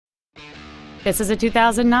This is a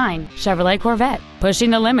 2009 Chevrolet Corvette,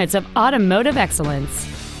 pushing the limits of automotive excellence.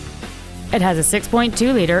 It has a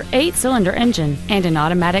 6.2-liter 8-cylinder engine and an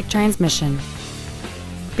automatic transmission.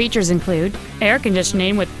 Features include air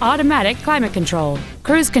conditioning with automatic climate control,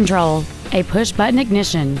 cruise control, a push-button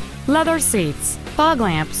ignition, leather seats, fog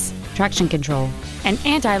lamps, traction control, an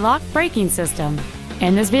anti-lock braking system,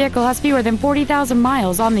 and this vehicle has fewer than 40,000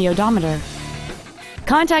 miles on the odometer.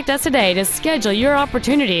 Contact us today to schedule your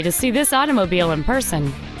opportunity to see this automobile in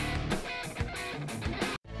person.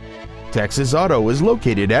 Texas Auto is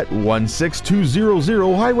located at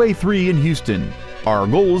 16200 Highway 3 in Houston. Our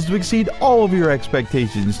goal is to exceed all of your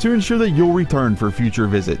expectations to ensure that you'll return for future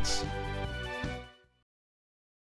visits.